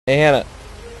Hey Hannah,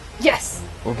 Yes!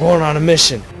 we're going on a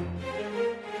mission.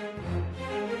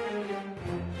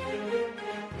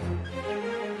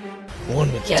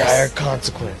 One with dire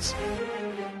consequence.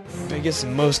 Biggest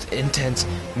and most intense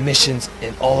missions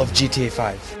in all of GTA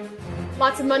 5.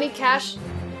 Lots of money, cash.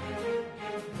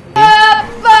 I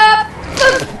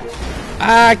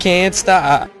can't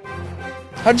stop.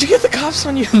 How'd you get the cops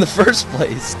on you in the first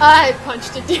place? I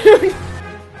punched a dude.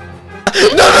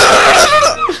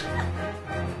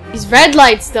 These red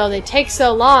lights, though, they take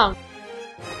so long.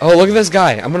 Oh, look at this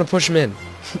guy. I'm gonna push him in.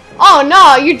 Oh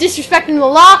no, you're disrespecting the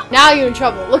law? Now you're in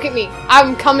trouble. Look at me.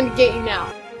 I'm coming to get you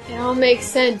now. It all makes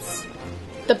sense.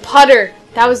 The putter.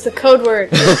 That was the code word.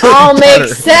 It all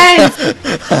makes sense.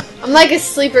 I'm like a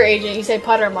sleeper agent. You say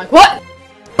putter, I'm like, what?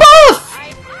 Boof!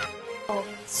 Oh,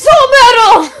 so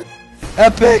metal!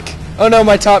 Epic! Oh no,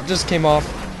 my top just came off.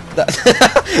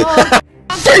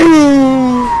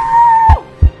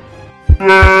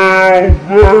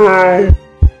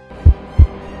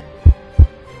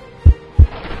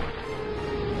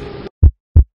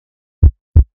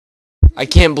 I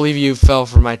can't believe you fell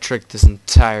for my trick this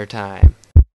entire time.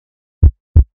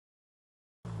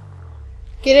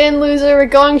 Get in, loser. We're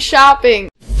going shopping.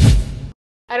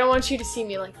 I don't want you to see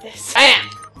me like this. Bam!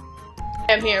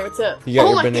 I'm here. What's up? You got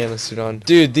your banana suit on.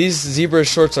 Dude, these zebra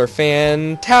shorts are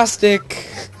fantastic.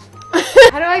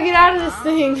 How do I get out of this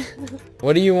thing?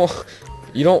 What do you want?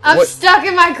 You don't. I'm stuck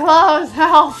in my clothes.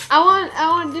 Help! I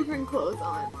want different clothes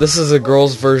on. This is a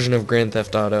girl's version of Grand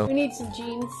Theft Auto. We need some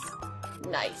jeans.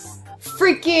 Nice.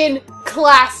 Freaking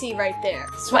classy right there.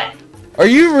 Sweat. Are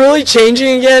you really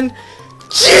changing again?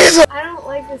 Jesus! I don't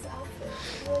like this outfit.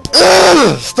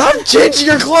 Ugh, stop changing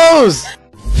your clothes!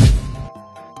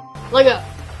 Look up.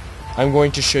 I'm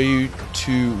going to show you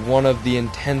to one of the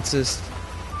intense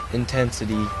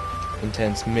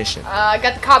mission. I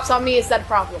got the cops on me. Is that a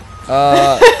problem?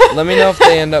 Let me know if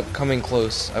they end up coming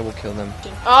close. I will kill them.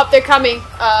 Oh, they're coming.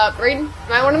 Brayden, you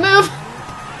might want to move.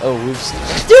 Oh, whoops.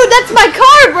 Dude, that's my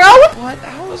car, bro! What?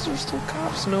 How is there still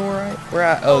cops? No, we're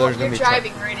at. Oh, there's gonna be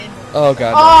driving, Brayden. Oh,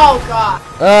 God. Oh, God.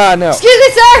 Ah, no. Excuse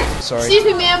me, sir! Sorry. Excuse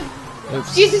me, ma'am. Oops.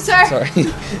 Excuse me, sir. Sorry.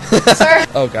 Sir.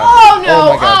 Oh, God. Oh, no.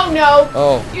 Oh, my God. Oh, no.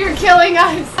 Oh. You're killing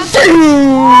us.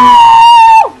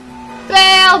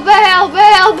 Bail, bail,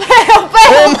 bail, bail,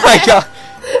 bail. Oh, my God.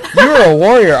 You were a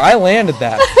warrior. I landed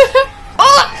that.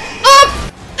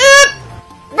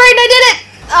 Brayden, I did it!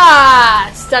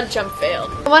 Ah, stunt jump failed.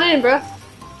 Come on in, bro.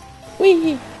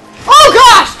 Wee. Oh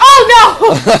gosh! Oh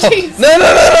no! Jeez. No!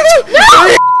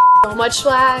 So much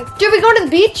swag. Dude, we going to the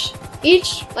beach?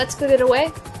 Each? Let's go get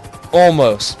away.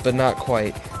 Almost, but not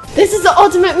quite. This is the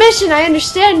ultimate mission. I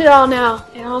understand it all now.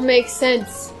 It all makes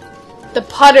sense. The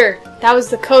putter. That was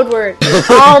the code word. It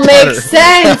all makes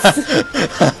sense.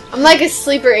 I'm like a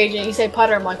sleeper agent. You say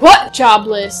putter, I'm like, what? Job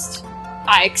list.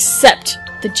 I accept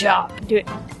the job. Do it.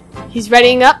 He's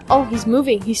readying up. Oh, he's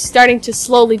moving. He's starting to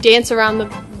slowly dance around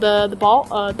the ball.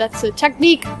 That's a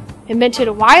technique invented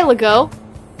a while ago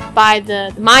by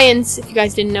the Mayans, if you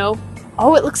guys didn't know.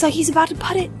 Oh, it looks like he's about to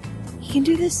putt it. He can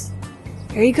do this.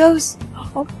 There he goes.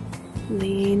 Oh,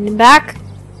 leaning back.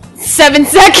 7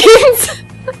 seconds.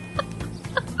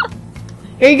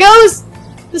 Here he goes.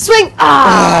 The swing.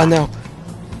 Ah, no.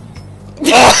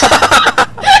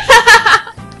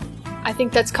 I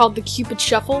think that's called the Cupid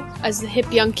Shuffle, as the hip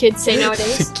young kids say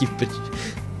nowadays. Cupid.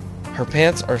 Her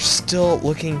pants are still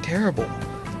looking terrible.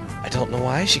 I don't know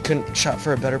why she couldn't shop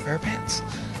for a better pair of pants.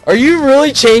 Are you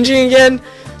really changing again?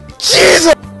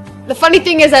 Jesus! The funny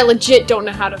thing is I legit don't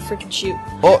know how to freaking shoot.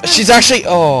 Oh, she's actually...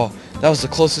 Oh, that was the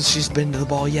closest she's been to the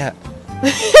ball yet.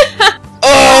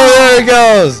 Oh, there it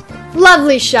goes!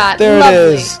 Lovely shot. There Lovely.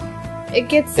 it is. It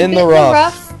gets in a bit the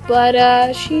rough,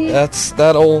 but she... That's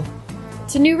that old...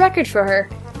 It's a new record for her.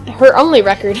 Her only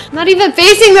record. Not even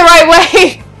facing the right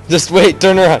way! Just wait,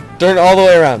 turn around. Turn all the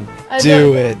way around.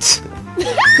 Do it.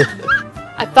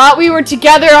 I thought we were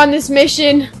together on this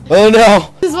mission. Oh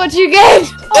no. This is what you get!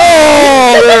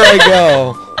 Oh, there we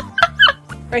go.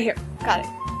 Right here. Got it.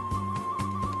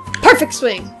 Perfect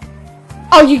swing.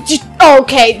 Oh, you just... Oh,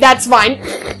 okay, that's fine.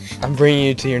 I'm bringing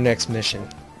you to your next mission.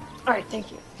 Alright, thank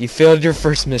you. You failed your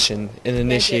first mission in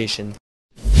initiation.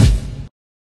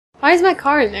 Why is my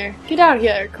car in there? Get out of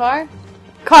here, car.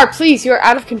 Car, please, you are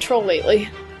out of control lately.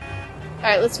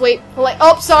 Alright, let's wait.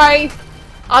 Oh, sorry.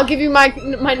 I'll give you my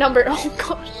number. Oh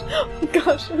gosh. Oh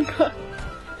gosh. Oh gosh.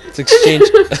 Let's exchange.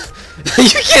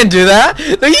 You can't do that.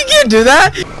 No, you can't do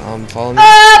that. Follow me.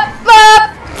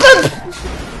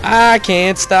 I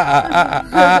can't stop.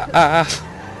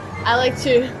 I like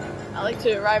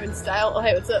to arrive in style. Oh,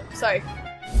 hey, what's up? Sorry.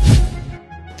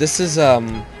 This is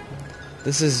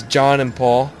John and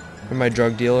Paul. Or my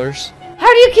drug dealers. How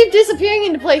do you keep disappearing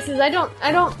into places? I don't.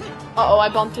 Uh-oh, I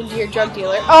bumped into your drug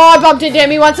dealer. Oh, I bumped into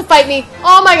him. He wants to fight me.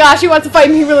 Oh my gosh, he wants to fight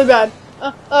me really bad.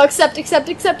 Accept.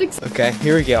 Okay,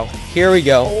 here we go.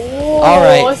 Oh,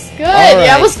 Alright. That's good.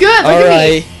 Yeah, it was good. Look at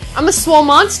me. I'm a swole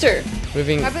monster.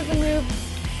 Moving. Rapidly move.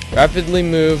 Rapidly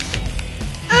move.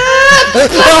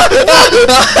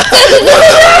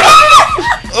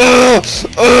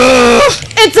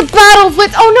 It's a battle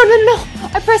with. Oh no.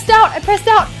 I pressed out.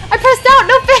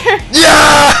 No fair.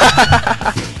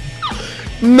 Yeah!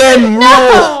 Men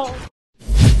No.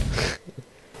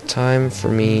 Time for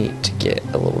me to get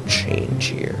a little change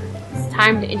here. It's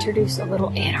time to introduce a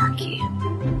little anarchy.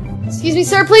 Excuse me,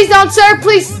 sir. Please don't, sir.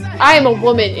 Please. I am a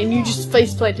woman, and you just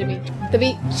face planted me. The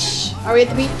beach. Are we at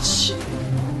the beach?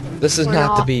 This is Or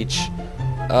not the not. beach.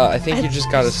 I think you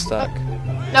just got us stuck.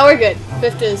 No, we're good.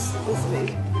 Fifth is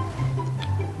big.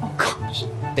 Oh gosh.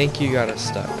 I think you got us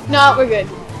stuck. No, we're good.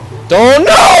 Don't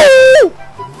know!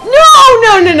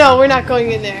 No. We're not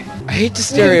going in there. I hate to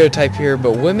stereotype here,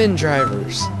 but women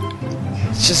drivers.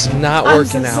 It's just not I'm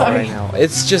working so out sorry. right now.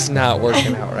 It's just not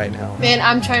working out right now. Man,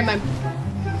 I'm trying my.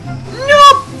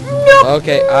 Nope.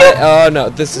 Okay, oh no,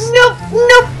 this is. Nope.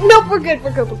 We're good.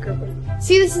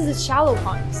 See, this is a shallow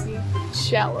pond. See,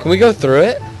 shallow. Can we go through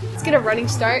it? Let's get a running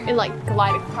start and like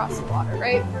glide across the water,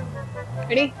 right?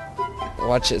 Ready?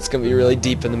 Watch it. It's gonna be really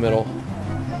deep in the middle.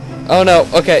 Oh no.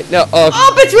 Okay. No. Oh.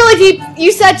 Oh, it's really deep.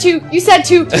 You said two.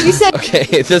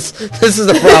 Okay. This is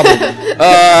a problem.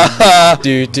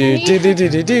 Do.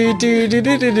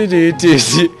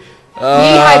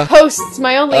 Knee-high posts,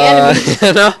 my only enemy.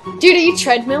 No. Dude, are you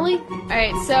treadmilling?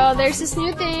 Alright, so there's this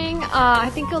new thing. I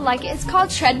think you'll like it. It's called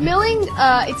treadmilling.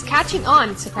 It's catching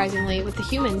on, surprisingly, with the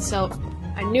humans, so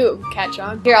I knew it would catch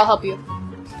on. Here, I'll help you.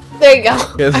 There you go.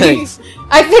 Yeah, thanks.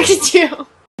 I fixed you.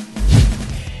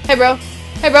 Hey, bro.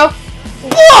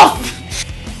 Whoa!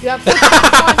 You have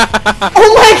Oh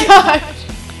my gosh!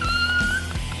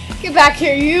 Get back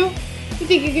here, you! You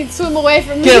think you can swim away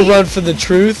from me? Can't run for the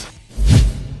truth.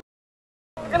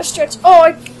 I gotta stretch. Oh,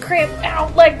 I cramp.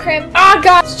 Ow, leg cramp. Ah,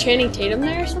 God! Is Channing Tatum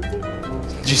there or something?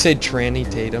 Did you say Tranny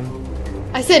Tatum?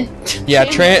 I said. Yeah,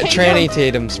 Channing Tranny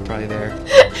Tatum's probably there.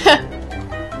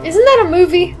 Isn't that a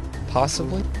movie?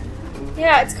 Possibly.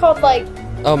 Yeah, it's called like.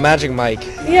 Oh, Magic Mike.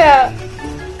 Yeah.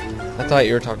 I thought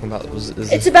you were talking about.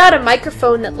 It's about a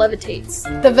microphone that levitates.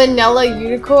 The Vanilla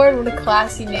Unicorn. What a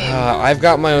classy name. I've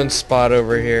got my own spot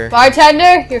over here.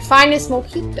 Bartender, your finest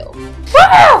mojito.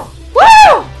 Woo!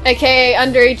 Woo! AKA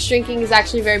underage drinking is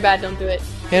actually very bad. Don't do it.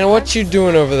 Hannah, what you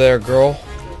doing over there, girl?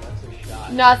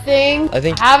 Nothing. I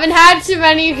haven't had too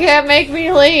many. You can't make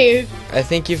me leave.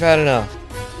 think you've had enough.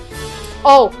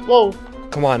 Oh, whoa.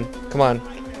 Come on.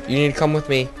 You need to come with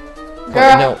me.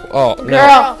 Girl. No. Oh no.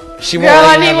 Girl. She won't. Girl, let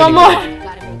I you need have one any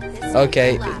more.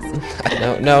 Okay.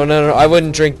 No. I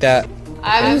wouldn't drink that.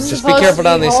 I'm Just be supposed careful to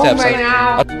down these home steps. right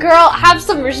now. Girl, have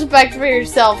some respect for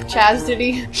yourself,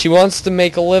 Chastity. She wants to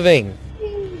make a living.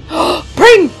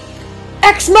 Bring!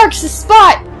 X marks the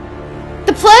spot!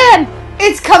 The plan!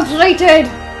 It's completed!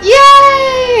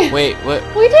 Yay! Wait, what?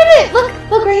 We did it! Look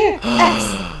right here. X.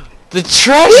 The We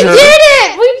treasure. did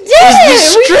it! We did The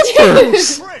it! We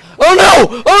strippers. did it! Oh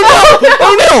no!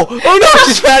 Oh no!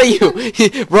 She's mad at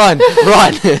you. Run!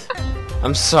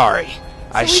 I'm sorry.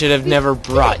 I should have never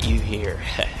brought you here.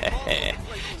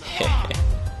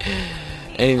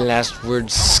 Any last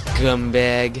words,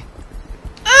 scumbag?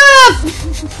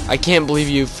 I can't believe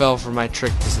you fell for my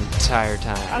trick this entire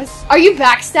time. Are you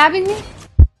backstabbing me?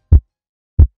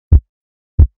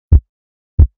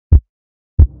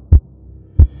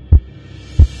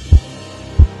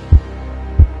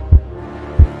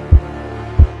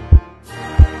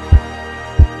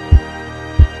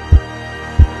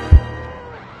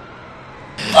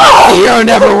 The hero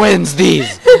never wins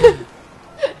these!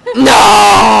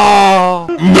 No!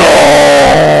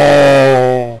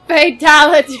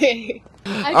 Fatality!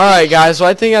 Alright guys, so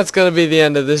I think that's gonna be the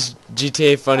end of this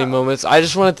GTA Funny Moments. I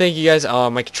just want to thank you guys. Oh,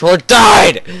 my controller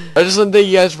died! I just want to thank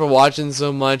you guys for watching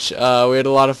so much. We had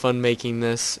a lot of fun making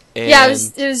this. And Yeah, it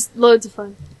was loads of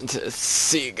fun.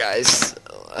 see you guys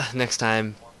next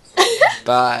time.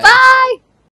 Bye. Bye!